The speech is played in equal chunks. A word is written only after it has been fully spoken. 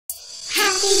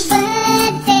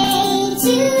birthday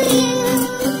to you.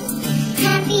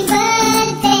 Happy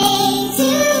birthday to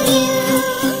you.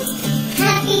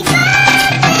 Happy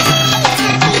birthday,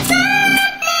 happy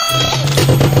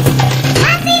birthday.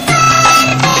 Happy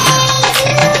birthday to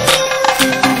you.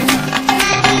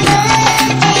 Happy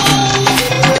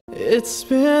birthday. It's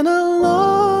been a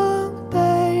long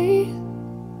day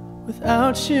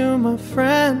without you, my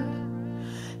friend,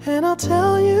 and I'll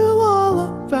tell you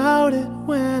all about it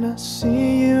when I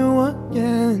see you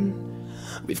again.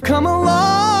 We've come a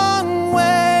long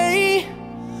way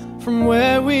from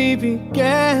where we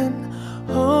began.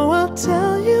 Oh, I'll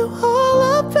tell you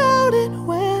all about it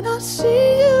when I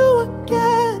see you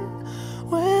again.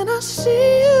 When I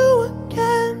see you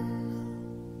again.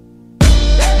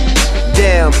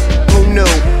 Damn, who knew?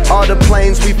 All the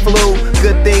planes we flew,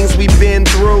 good things we've been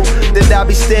through, that I'll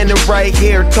be standing right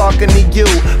here talking to you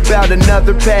about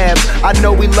another path. I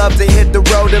know we love to hit the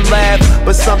road and laugh,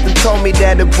 but something told me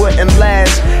that it wouldn't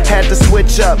last. Had to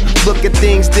switch up, look at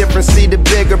things different, see the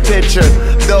bigger picture.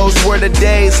 Those were the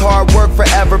days, hard work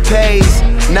forever pays.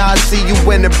 Now I see you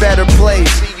in a better place.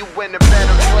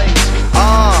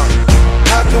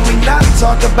 How can we not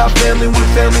talk about family when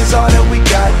family's all that we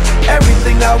got?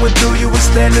 Everything I went through, you were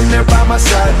standing there by my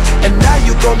side, and now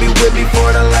you gon' be with me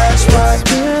for the last ride. It's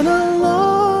been a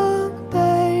long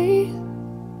day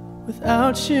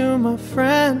without you, my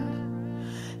friend,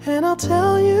 and I'll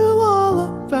tell you all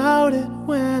about it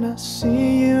when I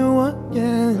see you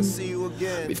again.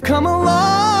 We've come a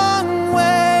long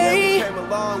way,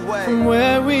 from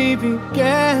where we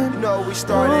began. You know we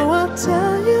started. Oh, I'll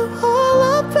tell you all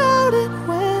about it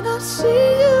when I see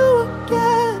you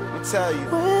again. Let me tell you.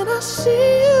 When I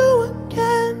see you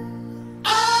again.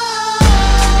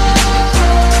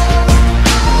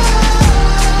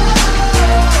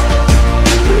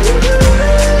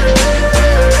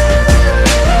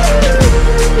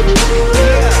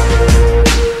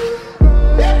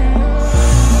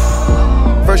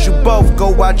 First you both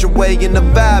go out your way and the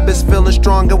vibe is feeling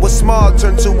stronger. What's small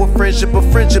turn to a friendship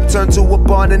turn to a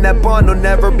bond, and that bond will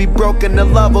never be broken. The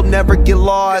love will never get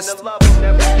lost.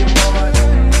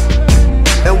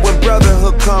 And when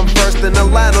brotherhood come first, then the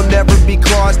line will never be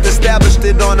crossed. Established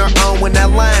it on our own when that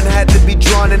line had to be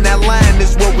drawn, and that line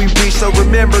is what we reach. So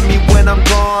remember me when I'm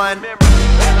gone.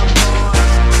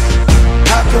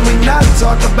 How can we not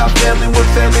talk about family when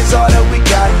family's all that we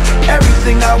got?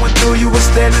 Everything I went through, you were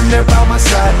standing there by my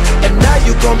side, and now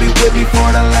you gon' be with me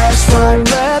for the last ride.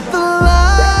 Let the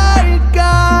light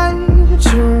guide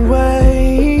your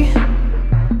way.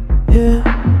 Yeah.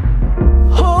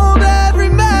 Hold every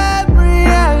memory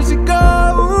as you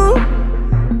go,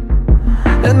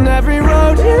 and every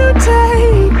road you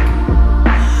take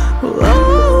will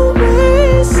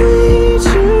always lead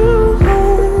you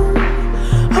home.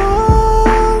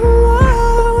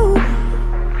 Oh,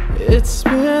 it's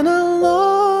been a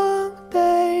long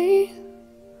day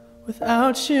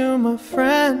without you, my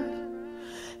friend,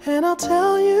 and I'll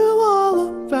tell you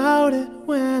all about it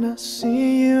when I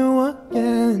see you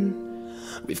again.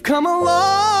 We've come a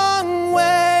long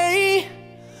way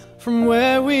from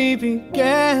where we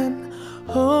began.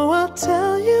 Oh, I'll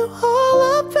tell you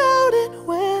all about it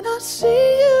when I see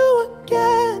you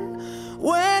again.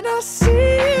 When I see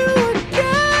you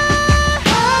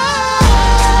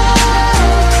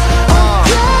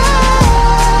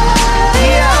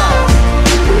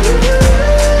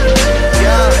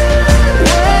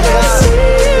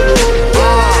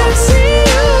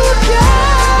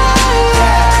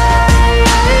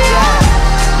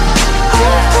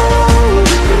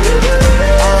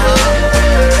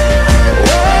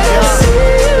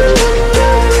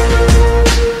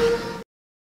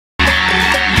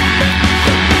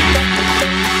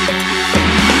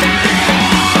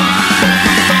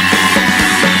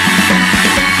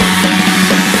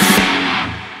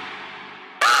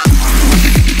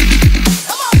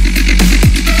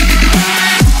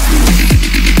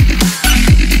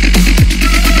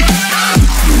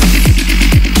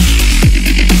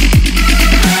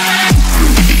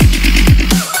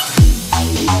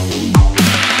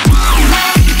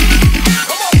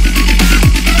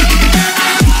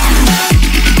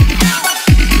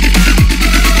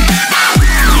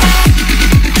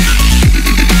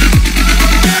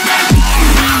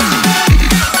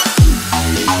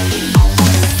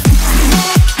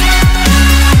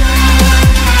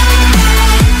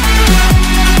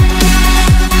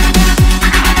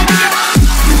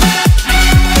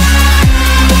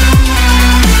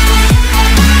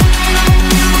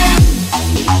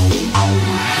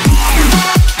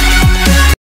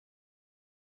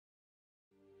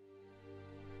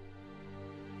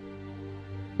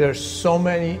There's so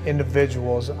many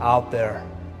individuals out there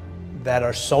that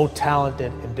are so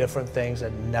talented in different things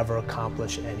that never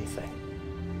accomplish anything.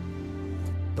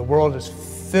 The world is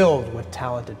filled with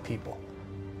talented people,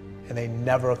 and they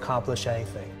never accomplish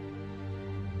anything.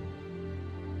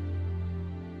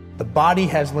 The body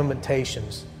has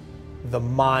limitations, the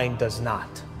mind does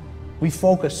not. We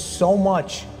focus so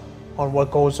much on what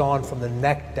goes on from the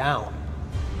neck down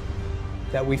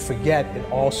that we forget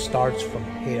it all starts from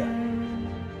here.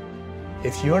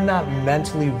 If you're not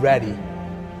mentally ready,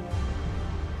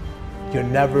 you're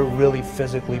never really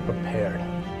physically prepared.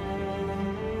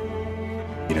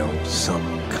 You know, some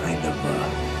kind of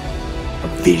a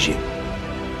vision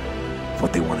of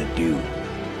what they want to do.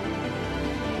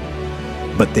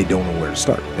 But they don't know where to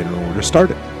start. They don't know where to start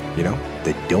it, you know?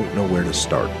 They don't know where to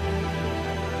start.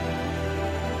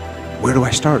 Where do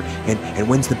I start? And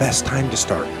when's the best time to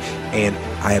start? And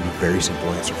I have a very simple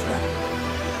answer for that.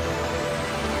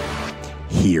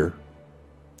 Here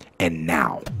and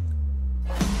now.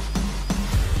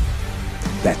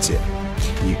 That's it.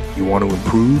 You want to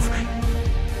improve?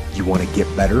 You want to get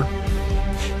better?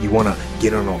 You want to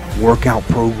get on a workout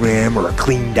program or a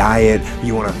clean diet?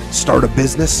 You want to start a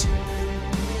business?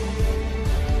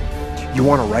 You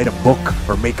want to write a book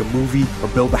or make a movie or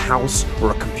build a house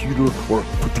or a computer or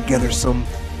put together some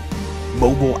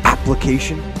mobile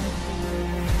application?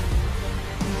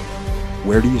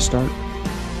 Where do you start?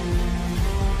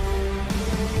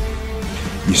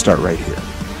 You start right here.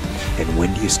 And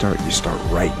when do you start? You start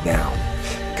right now.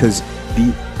 Because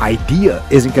the idea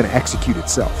isn't going to execute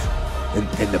itself. And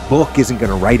the book isn't going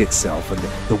to write itself. And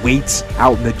the weights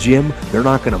out in the gym, they're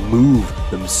not going to move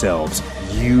themselves.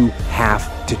 You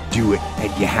have to do it,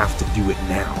 and you have to do it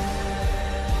now.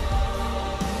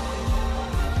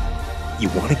 You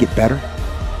want to get better?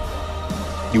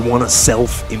 You want to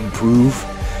self-improve?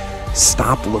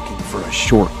 Stop looking for a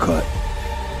shortcut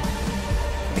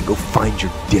and go find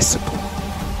your discipline.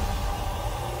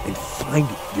 And find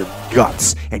your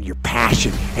guts and your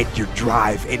passion and your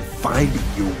drive and find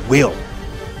your will.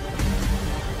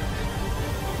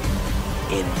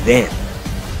 And then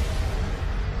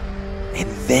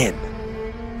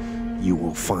you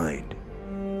will find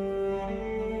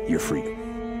your freedom.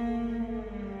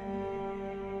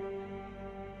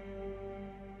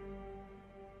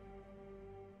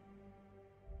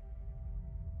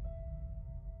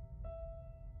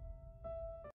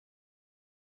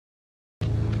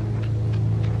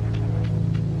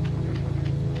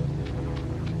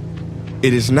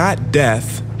 It is not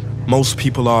death most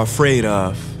people are afraid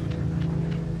of.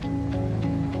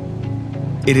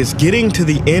 It is getting to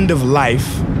the end of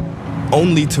life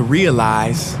only to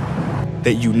realize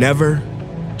that you never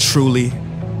truly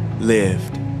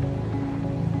lived.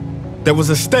 There was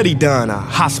a study done, a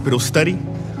hospital study,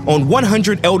 on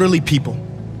 100 elderly people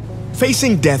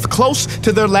facing death close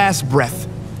to their last breath.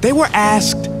 They were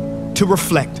asked to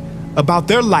reflect about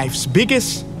their life's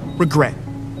biggest regret.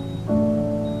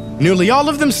 Nearly all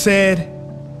of them said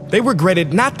they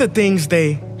regretted not the things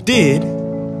they did,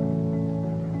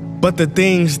 but the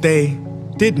things they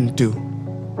didn't do,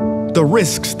 the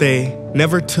risks they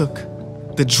never took,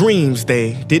 the dreams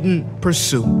they didn't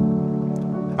pursue.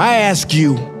 I ask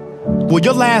you, will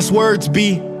your last words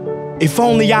be, if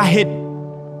only I hit,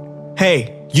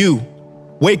 hey, you,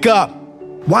 wake up.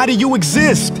 Why do you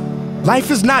exist?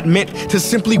 Life is not meant to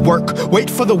simply work, wait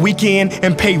for the weekend,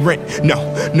 and pay rent.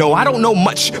 No, I don't know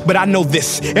much, but I know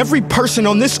this. Every person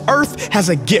on this earth has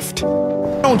a gift.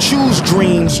 Don't choose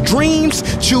dreams, dreams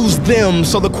choose them.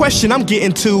 So the question I'm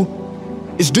getting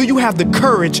to is, do you have the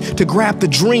courage to grab the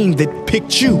dream that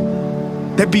picked you,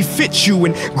 that befits you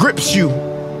and grips you?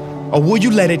 Or will you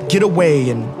let it get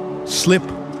away and slip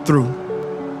through?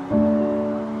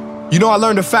 You know, I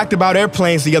learned a fact about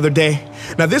airplanes the other day.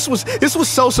 Now this was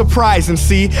so surprising.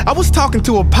 See, I was talking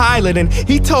to a pilot and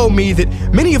he told me that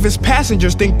many of his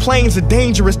passengers think planes are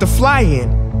dangerous to fly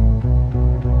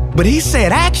in. But he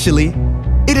said actually,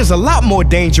 it is a lot more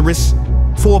dangerous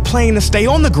for a plane to stay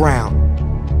on the ground.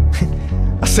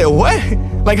 I said, what?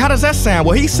 Like, how does that sound?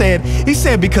 Well, he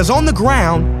said because on the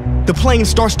ground, the plane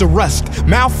starts to rust,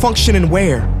 malfunction, and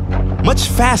wear much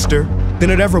faster than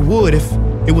it ever would if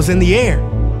it was in the air.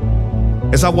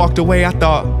 As I walked away, I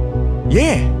thought,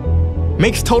 yeah,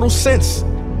 makes total sense.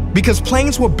 Because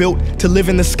planes were built to live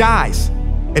in the skies,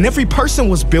 and every person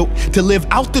was built to live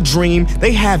out the dream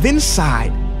they have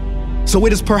inside. So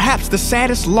it is perhaps the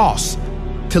saddest loss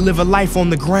to live a life on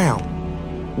the ground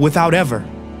without ever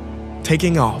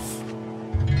taking off.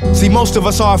 See, most of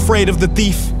us are afraid of the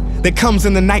thief that comes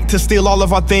in the night to steal all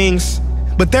of our things.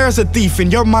 But there is a thief in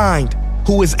your mind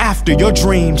who is after your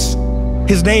dreams.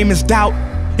 His name is doubt,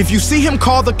 If you see him,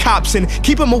 call the cops and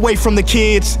keep him away from the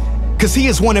kids, 'cause he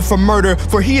is wanted for murder,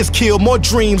 for he has killed more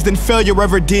dreams than failure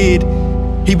ever did.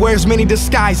 He wears many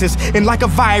disguises, and like a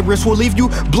virus will leave you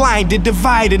blinded,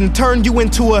 divided, and turn you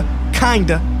into a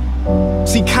kinda.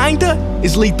 See, kinda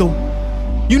is lethal.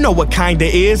 You know what kinda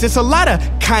is. It's a lot of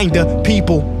kinda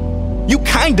people. You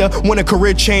kinda want a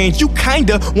career change. You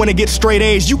kinda want to get straight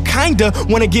A's. You kinda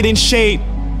want to get in shape.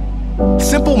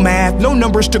 Simple math, no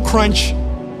numbers to crunch.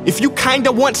 If you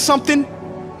kinda want something,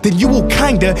 then you will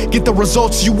kinda get the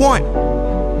results you want.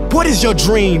 What is your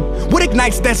dream? What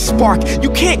ignites that spark? You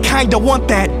can't kinda want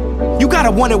that. You gotta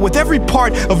want it with every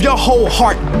part of your whole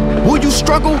heart. Will you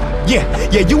struggle? Yeah,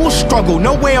 you will struggle,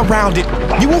 no way around it.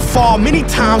 You will fall many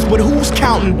times, but who's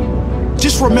counting?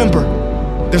 Just remember,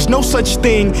 there's no such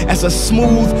thing as a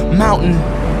smooth mountain.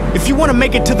 If you wanna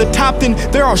make it to the top, then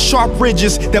there are sharp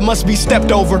ridges that must be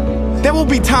stepped over. There will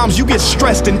be times you get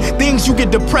stressed and things you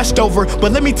get depressed over,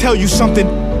 but let me tell you something.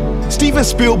 Steven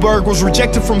Spielberg was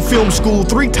rejected from film school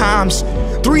 3 times.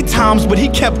 3 times, but he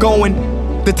kept going.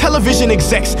 The television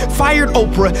execs fired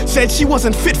Oprah, said she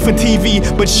wasn't fit for TV,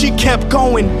 but she kept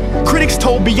going. Critics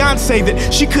told Beyonce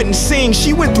that she couldn't sing,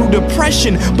 she went through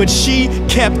depression, but she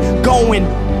kept going.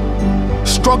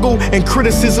 Struggle and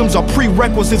criticisms are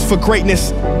prerequisites for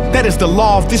greatness. That is the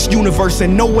law of this universe,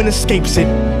 and no one escapes it.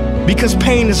 Because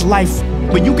pain is life,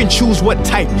 but you can choose what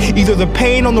type. Either the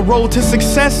pain on the road to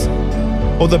success,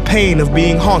 or the pain of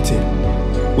being haunted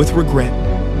with regret.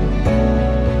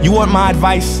 You want my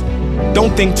advice?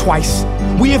 Don't think twice.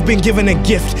 We have been given a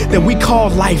gift that we call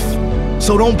life,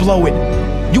 so don't blow it.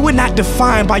 You were not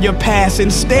defined by your past.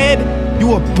 Instead, you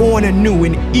were born anew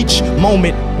in each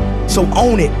moment, so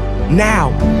own it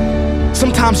now.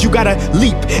 Sometimes you gotta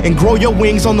leap and grow your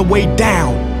wings on the way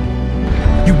down.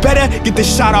 You better get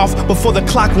this shot off before the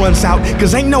clock runs out,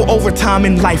 'cause ain't no overtime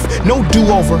in life, no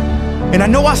do-over. And I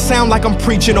know I sound like I'm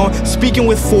preaching or speaking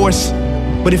with force,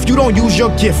 but if you don't use your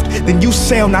gift, then you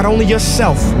sell not only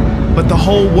yourself, but the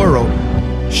whole world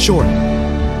short.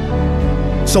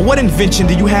 So what invention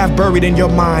do you have buried in your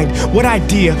mind? What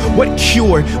idea, what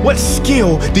cure, what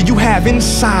skill do you have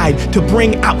inside to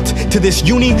bring out to this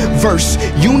universe?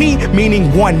 Uni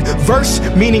meaning one, verse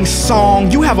meaning song.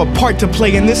 You have a part to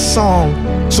play in this song.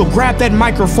 So grab that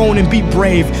microphone and be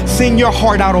brave. Sing your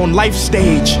heart out on life's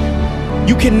stage.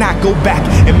 You cannot go back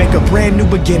and make a brand new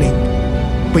beginning,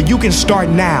 but you can start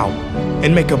now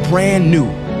and make a brand new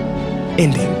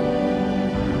ending.